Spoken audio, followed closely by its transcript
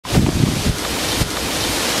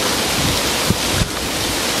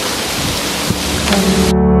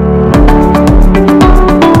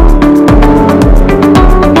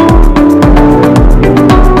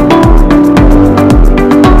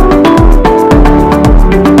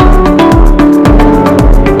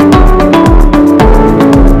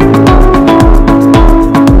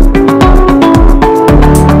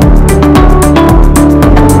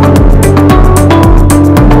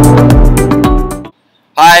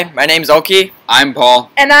Hi, my name's Oki. I'm Paul.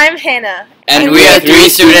 And I'm Hannah. And we are 3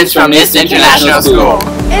 students from NIST International School.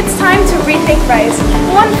 It's time to rethink rice.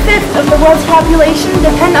 1/5 of the world's population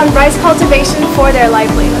depend on rice cultivation for their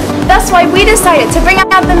livelihood. That's why we decided to bring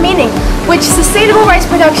out the meaning which sustainable rice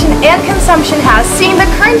production and consumption has, seeing the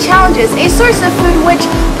current challenges, a source of food which,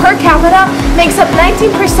 per capita, makes up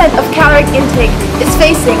 19% of caloric intake, is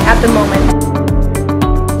facing at the moment.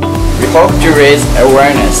 We hope to raise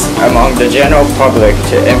awareness among the general public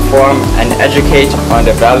to inform and educate on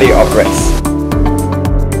the value of rice.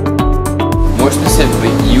 More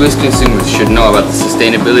specifically, you as consumers should know about the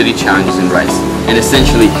sustainability challenges in rice, and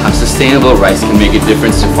essentially how sustainable rice can make a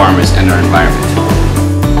difference to farmers and our environment.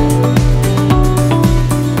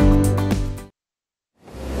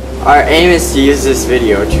 Our aim is to use this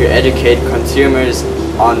video to educate consumers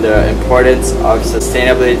on the importance of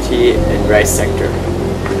sustainability in rice sector.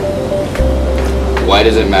 Why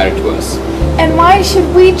does it matter to us? And why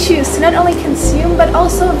should we choose to not only consume but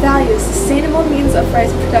also value sustainable means of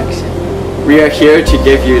rice production? We are here to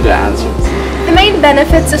give you the answers. The main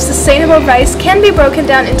benefits of sustainable rice can be broken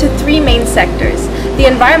down into 3 main sectors: the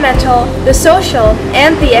environmental, the social,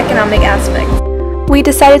 and the economic aspects. We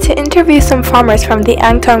decided to interview some farmers from the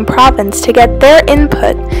Angtong province to get their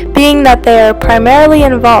input, being that they are primarily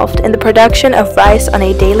involved in the production of rice on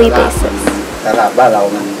a daily basis.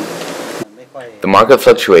 The market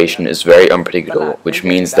fluctuation is very unpredictable, which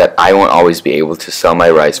means that I won't always be able to sell my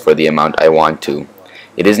rice for the amount I want to.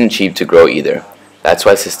 It isn't cheap to grow either. That's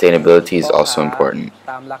why sustainability is also important.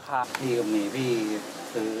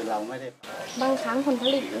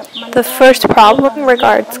 The first problem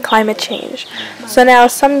regards climate change. So now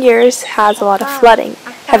some years has a lot of flooding,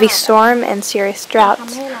 heavy storm, and serious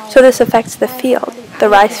droughts. So this affects the field, the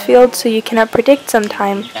rice field, so you cannot predict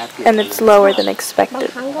sometime, and it's lower than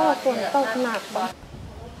expected.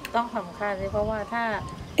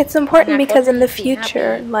 It's important because in the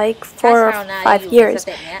future, like 4 or 5 years,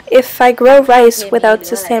 if I grow rice without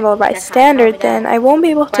sustainable rice standard, then I won't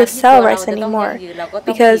be able to sell rice anymore,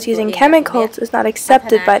 because using chemicals is not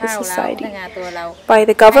accepted by the society, by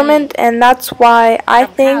the government, and that's why I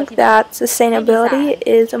think that sustainability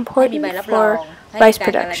is important for rice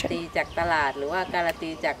production.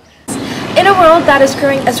 In a world that is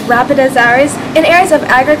growing as rapid as ours, in areas of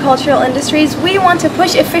agricultural industries, we want to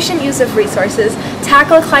push efficient use of resources,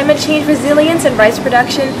 tackle climate change resilience in rice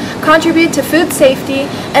production, contribute to food safety,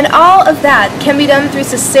 and all of that can be done through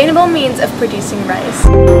sustainable means of producing rice.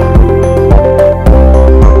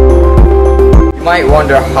 You might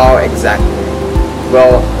wonder how exactly.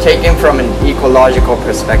 Well, taken from an ecological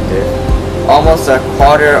perspective, almost a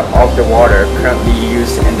quarter of the water currently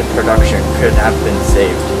used in the production could have been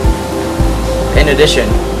saved. In addition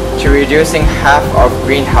to reducing half of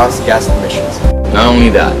greenhouse gas emissions. Not only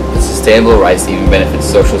that, but sustainable rice even benefits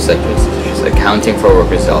social sectors, such as accounting for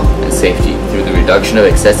workers' health and safety through the reduction of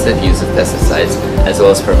excessive use of pesticides, as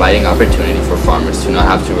well as providing opportunity for farmers to not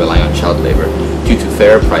have to rely on child labor due to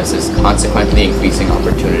fairer prices, consequently increasing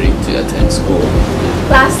opportunity to attend school.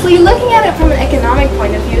 Lastly, looking at it from an economic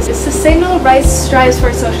point of view, sustainable rice strives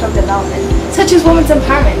for social development, such as women's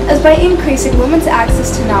empowerment, as by increasing women's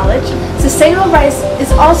access to knowledge, sustainable rice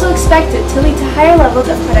is also expected to lead to higher levels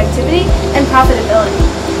of productivity and profitability.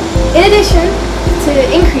 In addition to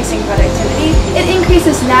increasing productivity, it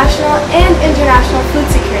increases national and international food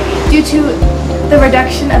security due to the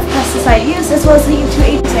reduction of pesticide use, as well as leading to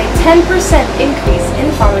a 10% increase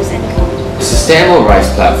in farmers' income. The Sustainable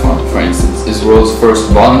Rice Platform, for instance, is the world's first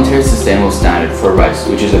voluntary sustainable standard for rice,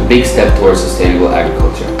 which is a big step towards sustainable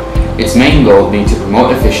agriculture. Its main goal being to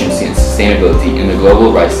promote efficiency and sustainability in the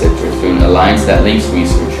global rice sector through an alliance that links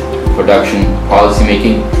research, production,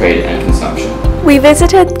 policymaking, trade, and consumption. We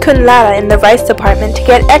visited Kunlara in the rice department to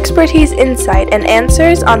get expertise, insight, and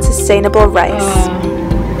answers on sustainable rice.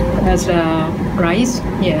 As rice,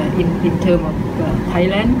 in terms of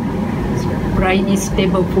Thailand, rice is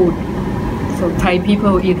staple food. So Thai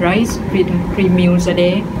people eat rice 3 meals a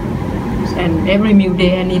day, and every meal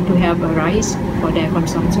they need to have a rice for their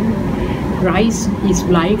consumption. Rice is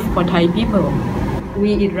life for Thai people.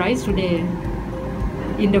 We eat rice today.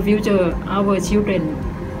 In the future, our children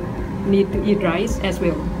need to eat rice as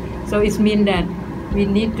well. So it means that we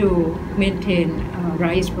need to maintain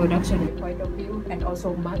rice production point of view, and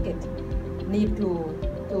also market need to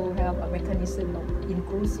have a mechanism of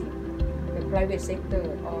inclusive the private sector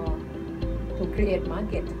or to create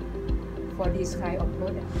market for this kind of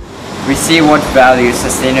product. We see what value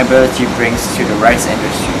sustainability brings to the rice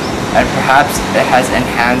industry, and perhaps it has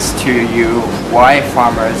enhanced to you why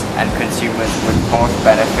farmers and consumers would most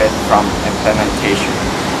benefit from implementation.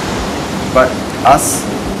 But us,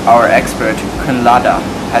 our expert Kunlada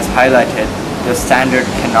has highlighted, the standard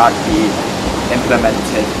cannot be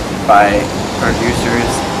implemented by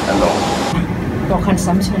producers alone. For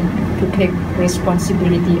consumption to take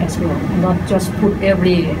responsibility as well, not just put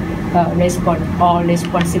every all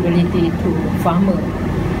responsibility to farmer.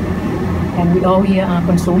 And we all here are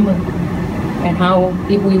consumer. And how,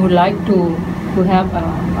 if we would like to have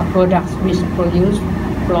a product which produced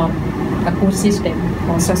from a food system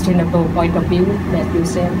or sustainable point of view that you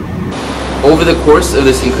said. Over the course of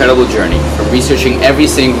this incredible journey, from researching every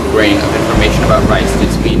single grain of information about rice and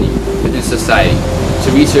its meaning within society,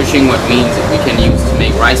 to researching what means that we can use to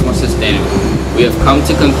make rice more sustainable, we have come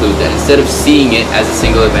to conclude that instead of seeing it as a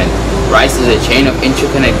single event, rice is a chain of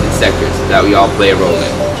interconnected sectors that we all play a role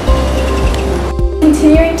in.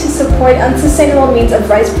 Continuing to support unsustainable means of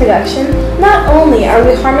rice production, not only are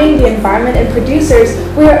we harming the environment and producers,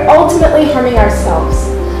 we are ultimately harming ourselves.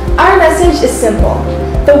 Our message is simple.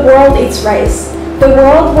 The world eats rice. The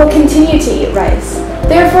world will continue to eat rice.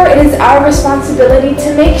 Therefore, it is our responsibility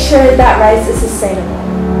to make sure that rice is sustainable.